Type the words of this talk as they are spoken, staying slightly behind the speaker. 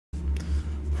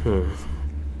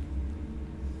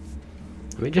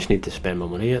We just need to spend more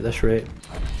money at this rate.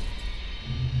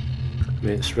 I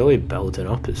mean, it's really building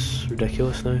up, it's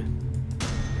ridiculous now.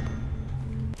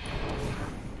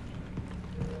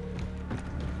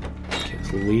 Okay,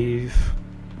 let's leave.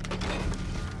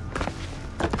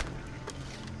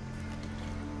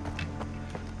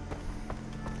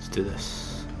 Let's do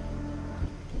this.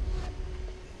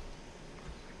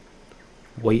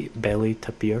 White belly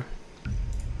tapir.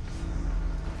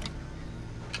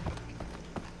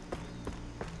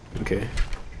 Okay.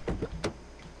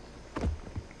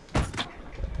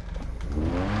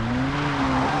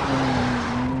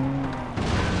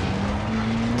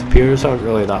 Tapirs aren't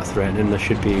really that threatening, this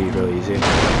should be really easy.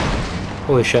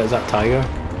 Holy shit, is that tiger?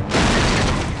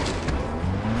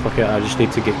 Fuck it, I just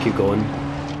need to keep going.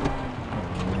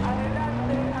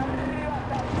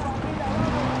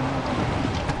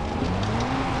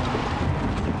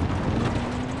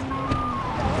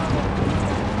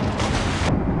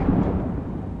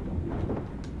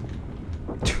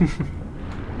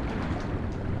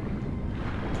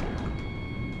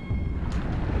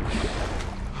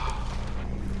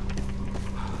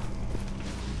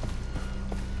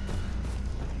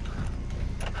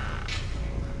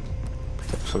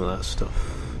 Pick up some of that stuff.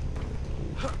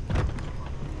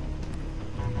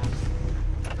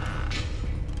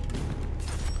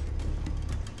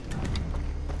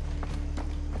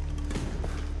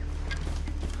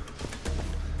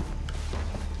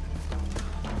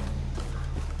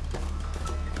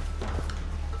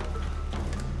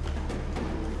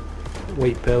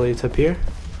 White belly tapir.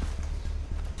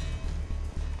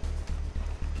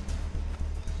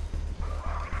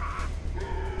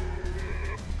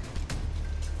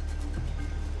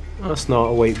 That's not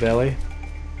a white belly.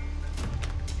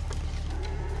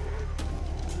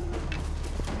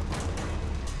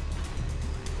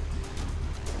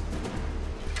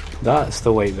 That's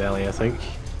the white belly, I think.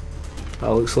 That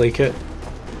looks like it.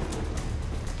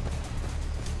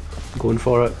 I'm going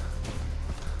for it.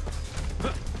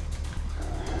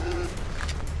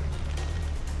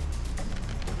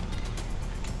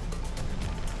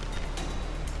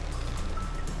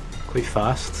 Quite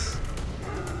fast.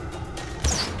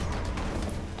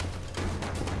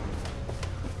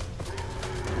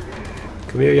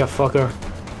 Come here, you fucker.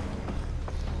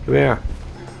 Come here.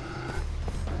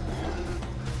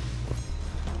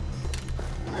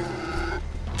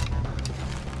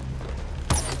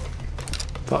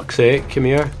 Fuck's sake, come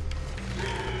here.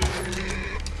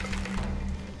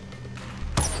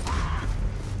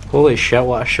 Holy shit,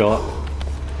 what a shot.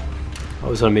 That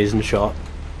was an amazing shot.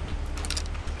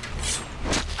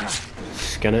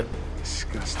 Skin it.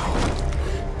 Disgusting.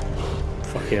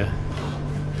 Fuck yeah.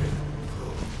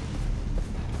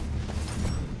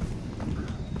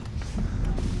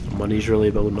 Money's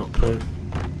really building up now.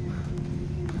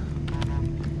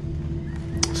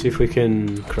 See if we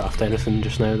can craft anything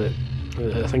just now that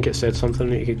I think it said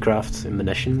something that you could craft a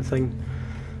munition thing.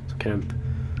 So kind of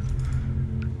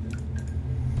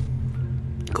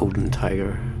golden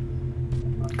tiger,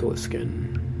 goat skin.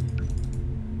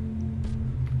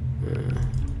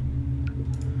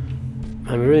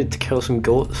 And we really need to kill some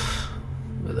goats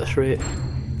at this rate.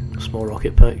 A small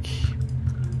rocket pick.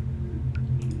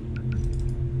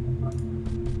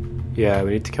 Yeah,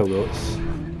 we need to kill goats.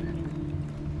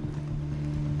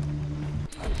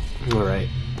 Alright,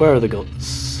 where are the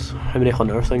goats? How many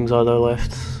hunter things are there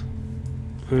left?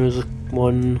 There's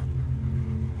one,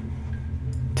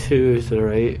 two to the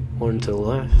right, one to the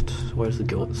left. Where's the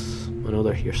goats? I know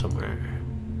they're here somewhere.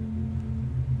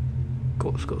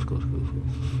 Goats, goats, goats, goats,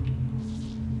 goats.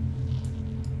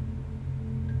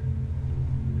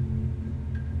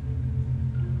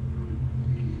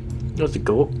 There's the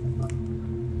goat.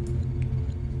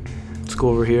 Let's go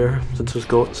over here since there's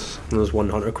goats and there's one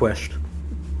hunter quest.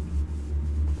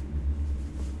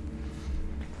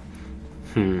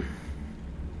 Let's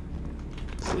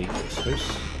leave this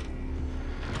house.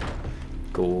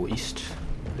 Go east,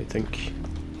 I think.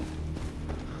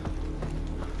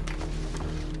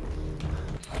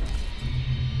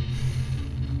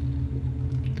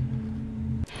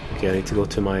 Okay, I need to go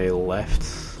to my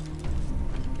left.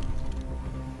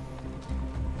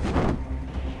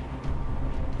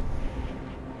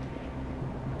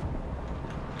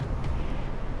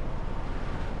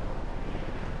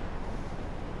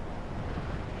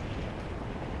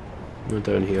 We're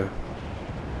down here.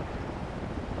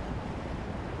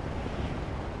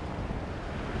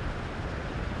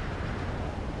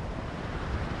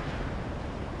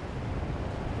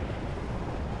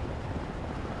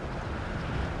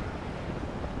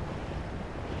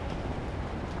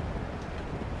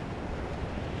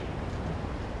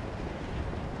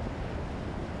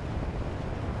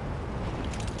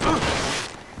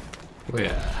 Oh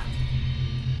yeah.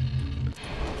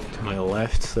 To my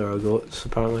left there are goats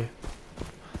apparently.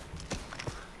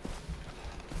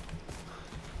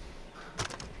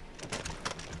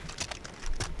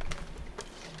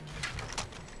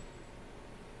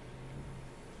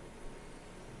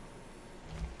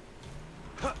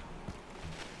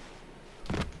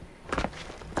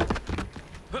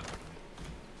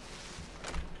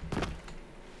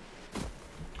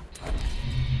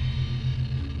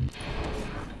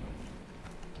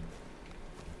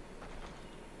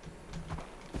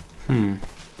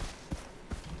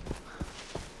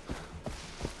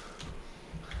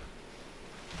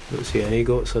 Don't see any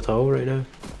goats at all right now.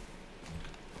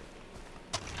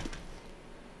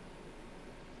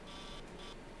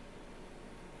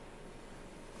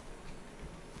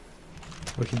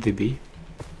 Where could they be?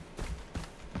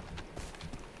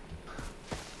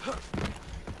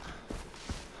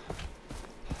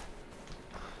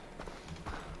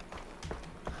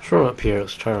 Let's run up here,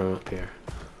 let's try run up here.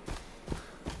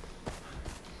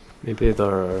 Maybe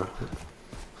they're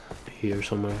here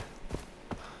somewhere.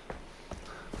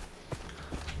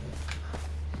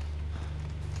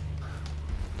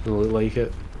 Doesn't look like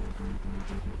it.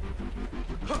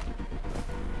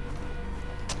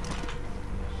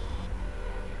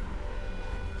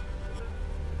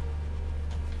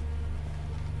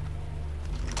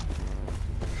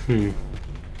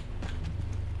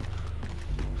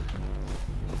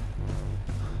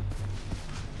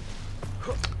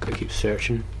 Gotta keep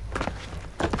searching.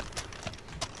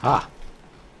 Ah!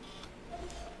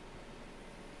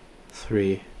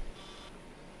 3.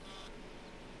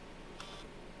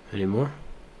 Any more?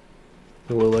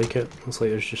 Don't look like it. Looks like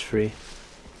there's just 3.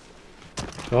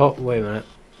 Oh, wait a minute.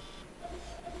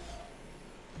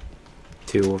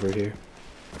 2 over here.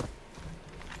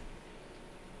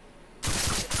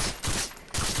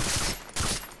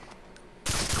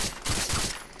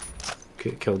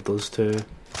 Okay, killed those 2.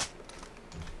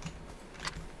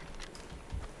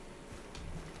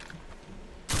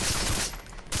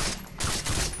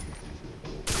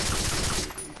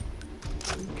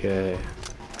 Okay,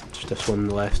 just this one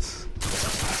left.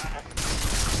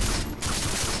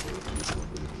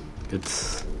 Good.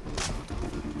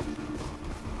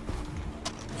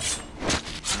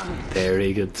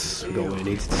 Very good. We got what we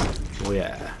needed. Oh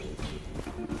yeah.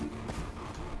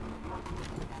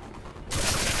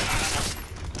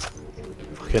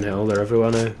 Fucking hell, they're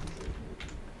everywhere now.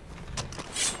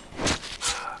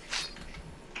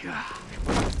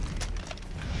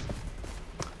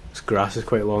 Grass is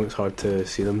quite long, it's hard to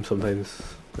see them sometimes.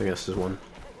 I guess there's one.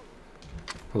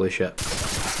 Holy shit.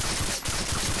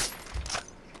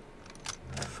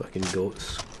 Fucking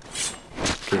goats.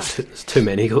 Okay, it's too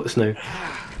many goats now.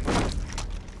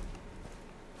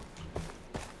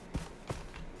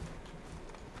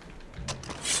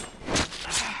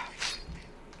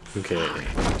 Okay,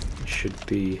 should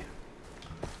be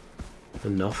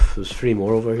enough. There's 3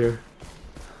 more over here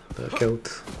that I killed.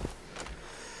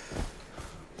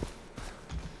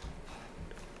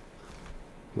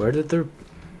 Where did their...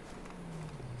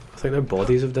 I think their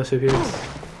bodies have disappeared.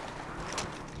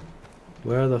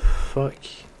 Where the fuck?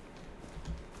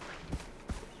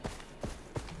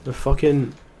 The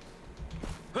fucking...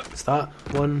 Is that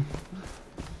one?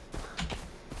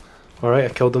 Alright,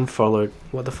 I killed them further.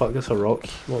 What the fuck is a rock?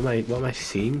 What am I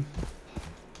seeing?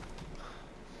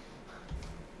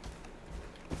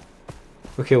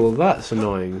 Okay, well that's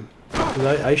annoying. 'Cause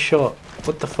I shot...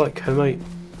 What the fuck? How am I...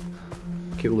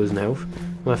 Keep losing health.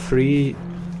 My 3...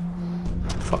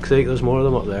 Fuck's sake, there's more of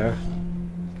them up there.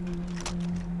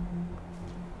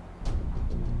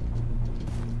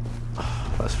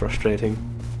 That's frustrating.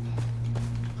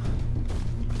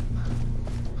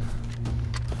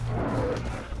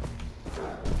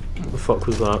 What the fuck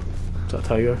was that? Is that a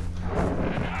tiger?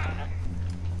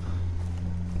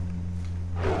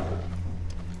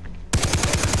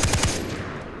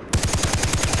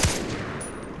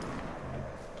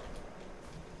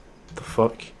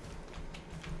 Fuck.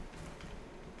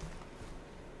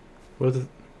 Where the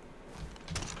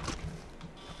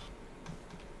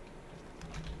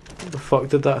fuck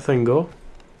did that thing go?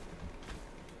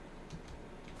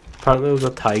 Apparently there was a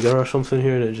tiger or something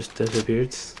here and it just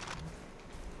disappeared.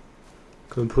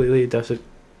 Completely disappeared.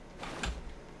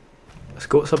 This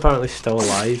goat's apparently still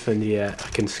alive and yeah, I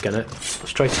can skin it.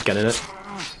 Let's try skinning it.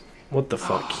 What the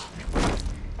fuck?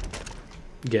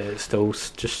 Yeah, it's still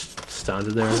just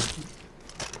standing there.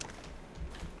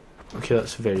 Okay,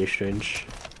 that's very strange.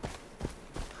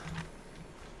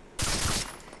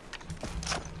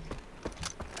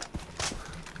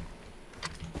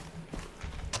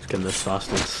 Skin this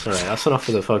bastard. Alright, that's enough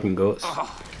for the fucking goats.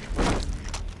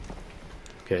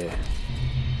 Okay.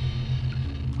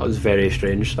 That was very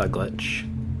strange, that glitch.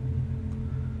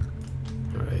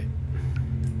 Alright.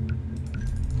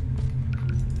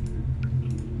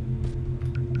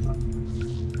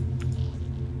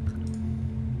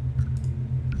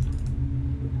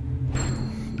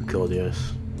 God,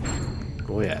 yes.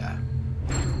 Oh yeah.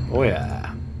 Oh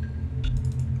yeah.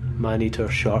 Man-eater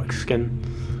shark skin.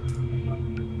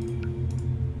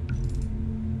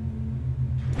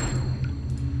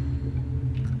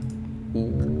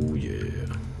 Ooh yeah.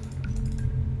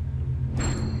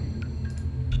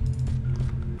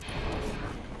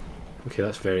 Okay,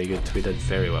 that's very good. We did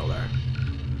very well there.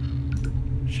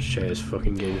 Let's just check this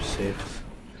fucking game's safe.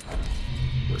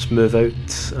 Let's move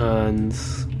out and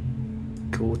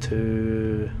go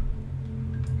to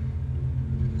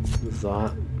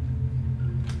that.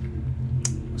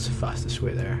 What's the fastest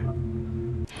way there?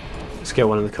 Let's get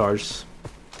one of the cars.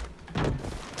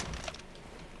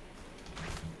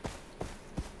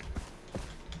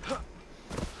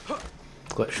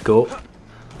 Let's go.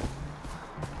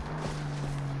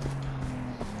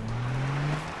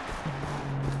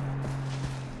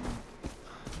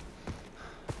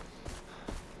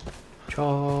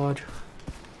 Charge.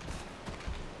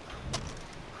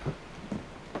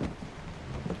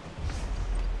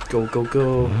 Go, go,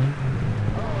 go.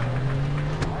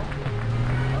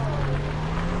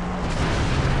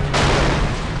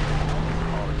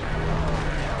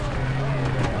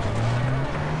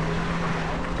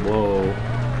 Whoa.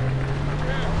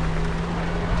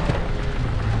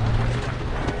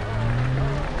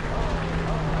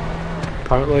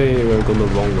 Apparently we're going the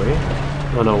wrong way.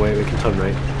 Oh no, wait, we can turn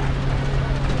right.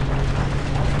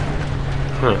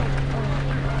 Huh.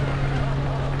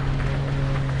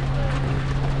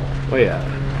 Oh yeah.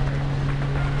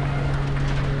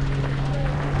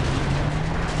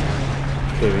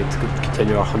 Okay, we need to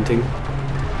continue our hunting.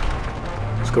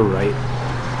 Let's go right.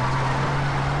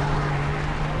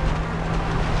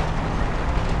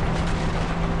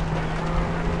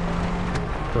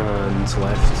 And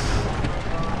left.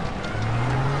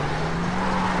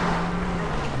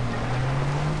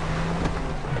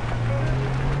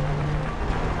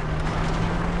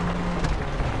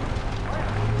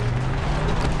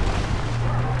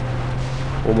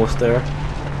 Almost there.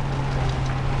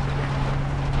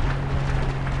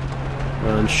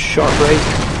 And sharp right.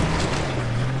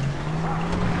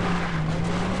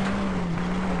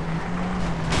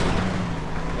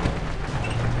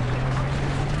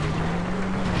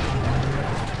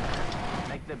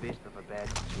 Make the best of a bad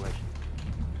situation.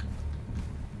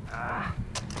 I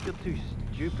feel too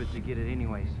stupid to get it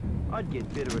anyways. I'd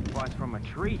get better advice from a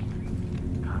tree.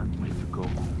 Can't wait to go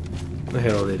home. What the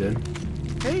hell are they doing?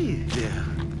 Hey there.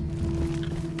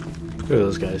 Who are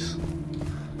those guys?